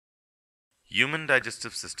Human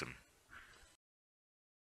digestive system.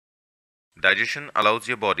 Digestion allows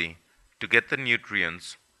your body to get the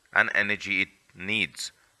nutrients and energy it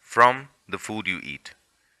needs from the food you eat.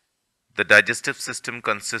 The digestive system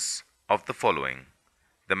consists of the following: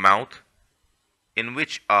 the mouth, in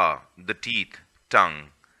which are the teeth, tongue,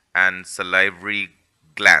 and salivary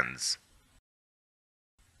glands;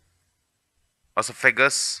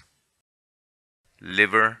 oesophagus,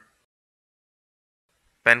 liver,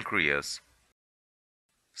 pancreas,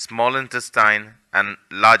 small intestine and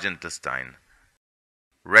large intestine,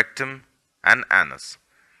 rectum and anus.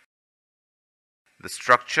 The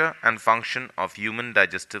structure and function of human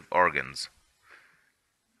digestive organs.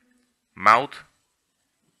 Mouth.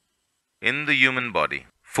 In the human body,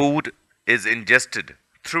 food is ingested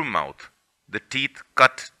through mouth. The teeth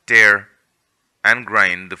cut, tear, and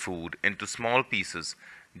grind the food into small pieces.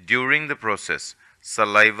 During the process,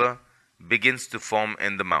 saliva begins to form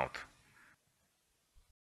in the mouth.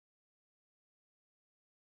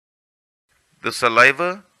 The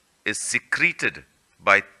saliva is secreted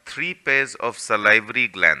by 3 pairs of salivary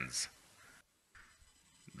glands: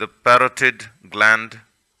 the parotid gland,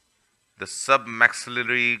 the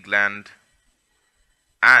submaxillary gland,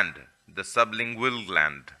 and the sublingual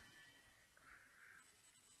gland.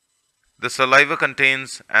 The saliva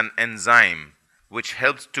contains an enzyme which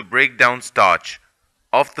helps to break down starch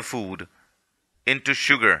of the food into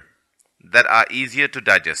sugar that are easier to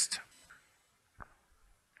digest.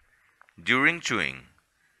 During chewing,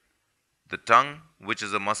 the tongue, which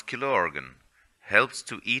is a muscular organ, helps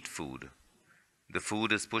to eat food. The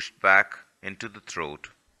food is pushed back into the throat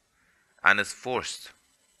and is forced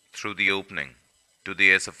through the opening to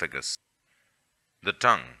the esophagus. The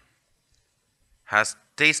tongue has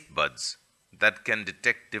taste buds that can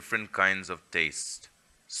detect different kinds of taste: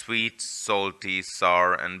 sweet, salty,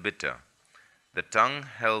 sour, and bitter. The tongue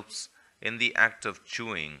helps in the act of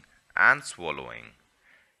chewing and swallowing.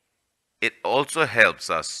 It also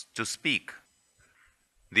helps us to speak.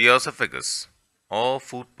 The oesophagus, or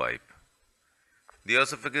food pipe. The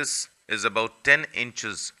oesophagus is about 10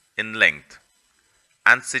 inches in length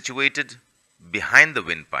and situated behind the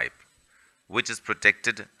windpipe, which is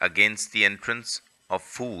protected against the entrance of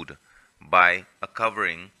food by a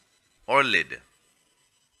covering or lid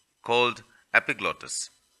called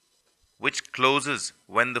epiglottis, which closes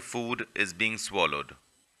when the food is being swallowed.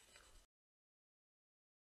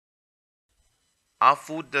 Our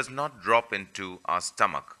food does not drop into our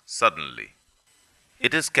stomach suddenly.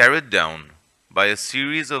 It is carried down by a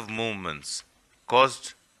series of movements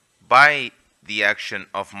caused by the action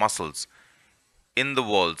of muscles in the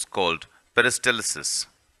walls called peristalsis.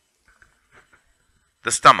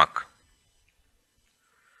 The stomach.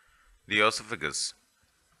 The oesophagus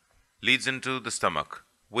leads into the stomach,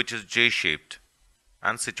 which is J-shaped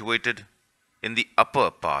and situated in the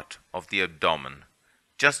upper part of the abdomen,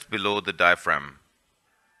 just below the diaphragm,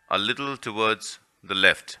 a little towards the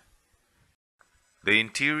left. The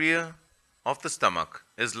interior of the stomach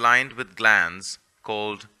is lined with glands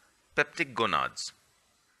called peptic gonads,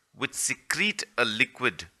 which secrete a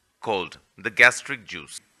liquid called the gastric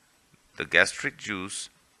juice. The gastric juice,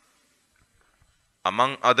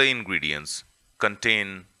 among other ingredients,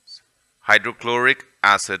 contains hydrochloric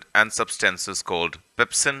acid and substances called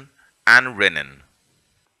pepsin and renin.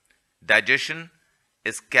 Digestion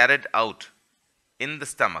is carried out in the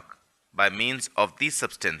stomach by means of these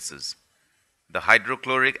substances. The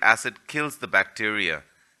hydrochloric acid kills the bacteria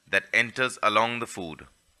that enters along the food.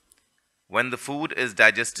 When the food is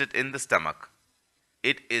digested in the stomach,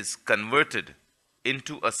 it is converted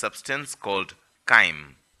into a substance called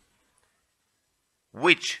chyme,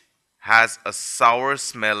 which has a sour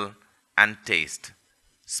smell and taste.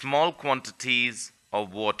 Small quantities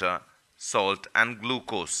of water, salt, and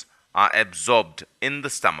glucose are absorbed in the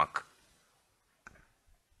stomach.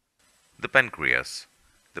 The pancreas.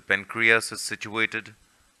 The pancreas is situated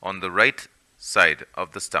on the right side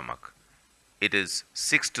of the stomach. It is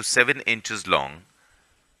 6 to 7 inches long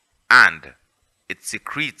and it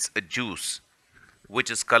secretes a juice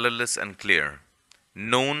which is colorless and clear,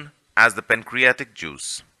 known as the pancreatic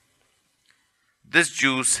juice. This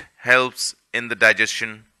juice helps in the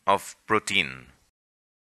digestion of protein.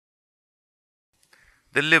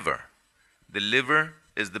 The liver. The liver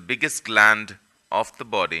is the biggest gland of the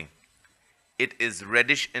body. It is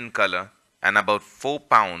reddish in color and about 4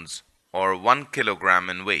 pounds or 1 kilogram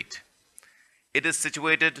in weight. It is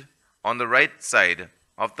situated on the right side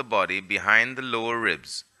of the body behind the lower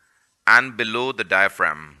ribs and below the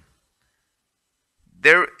diaphragm.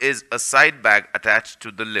 There is a side bag attached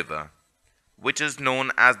to the liver, which is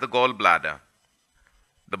known as the gallbladder.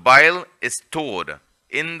 The bile is stored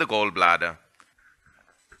in the gallbladder.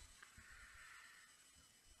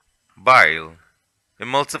 Bile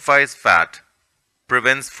emulsifies fat,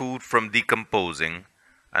 prevents food from decomposing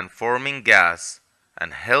and forming gas,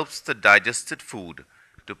 and helps the digested food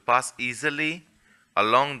to pass easily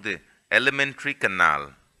along the alimentary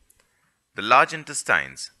canal. The large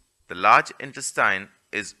intestines. The large intestine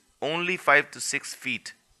is only 5 to 6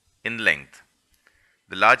 feet in length.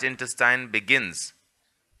 The large intestine begins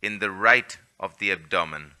in the right of the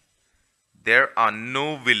abdomen. There are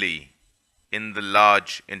no villi in the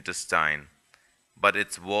large intestine, but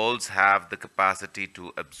its walls have the capacity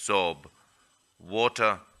to absorb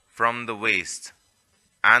water from the waste,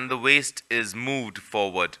 and the waste is moved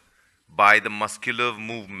forward by the muscular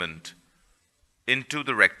movement into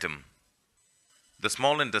the rectum. The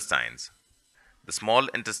small intestines. The small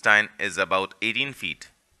intestine is about 18 feet.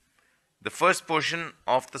 The first portion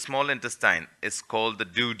of the small intestine is called the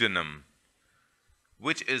duodenum,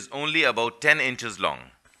 which is only about 10 inches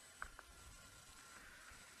long.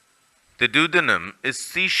 The duodenum is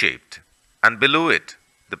C-shaped, and below it,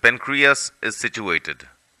 the pancreas is situated.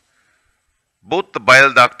 Both the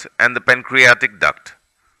bile duct and the pancreatic duct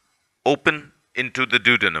open into the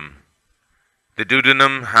duodenum. The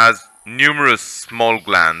duodenum has numerous small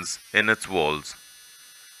glands in its walls,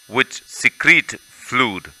 which secrete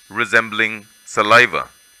fluid resembling saliva.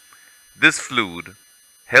 This fluid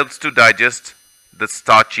helps to digest the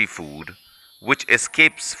starchy food, which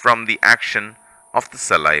escapes from the action of the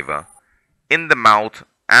saliva in the mouth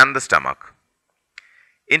and the stomach.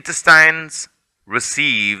 Intestines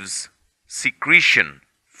receives secretion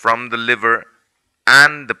from the liver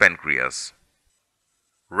and the pancreas.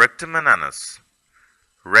 Rectum and anus.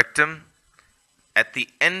 Rectum at the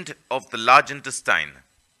end of the large intestine.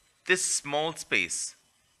 This small space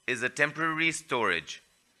is a temporary storage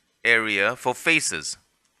area for feces.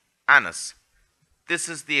 Anus. This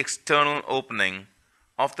is the external opening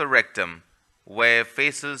of the rectum where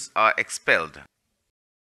feces are expelled.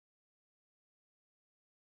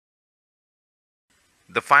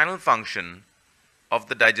 The final function of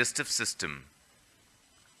the digestive system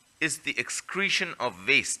is the excretion of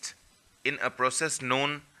waste in a process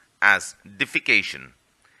known as defecation.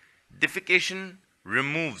 Defecation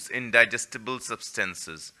removes indigestible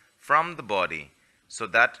substances from the body so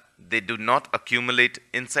that they do not accumulate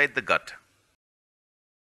inside the gut.